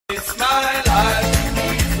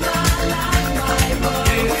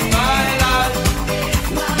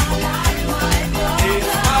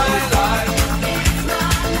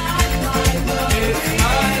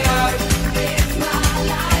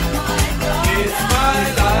It's my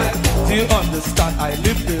life. Do you understand? I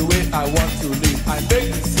live the way I want to live. I make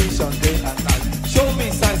decisions day and night. Show me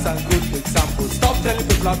signs and good examples. Stop telling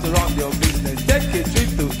people how to run your business. Take a trip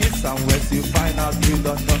to east and west. You find out you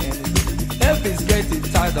don't know anything. Everything's getting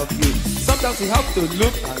tired of you. Sometimes you have to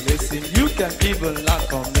look and listen. You can even learn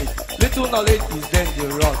from me. Little knowledge is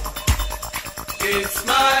dangerous. It's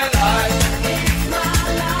my life. It's my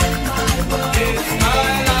life, my world. It's my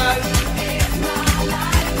life. It's my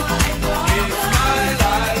life, my world. It's my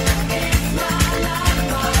life. It's my life,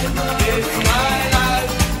 my world. It's my life.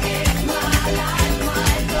 It's my life,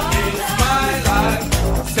 my world. It's my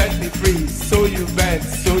life. Set me free, so you bet,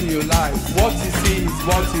 so you lie. What you see is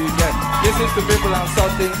what you get. Listen to people and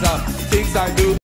sort things out. Things I do.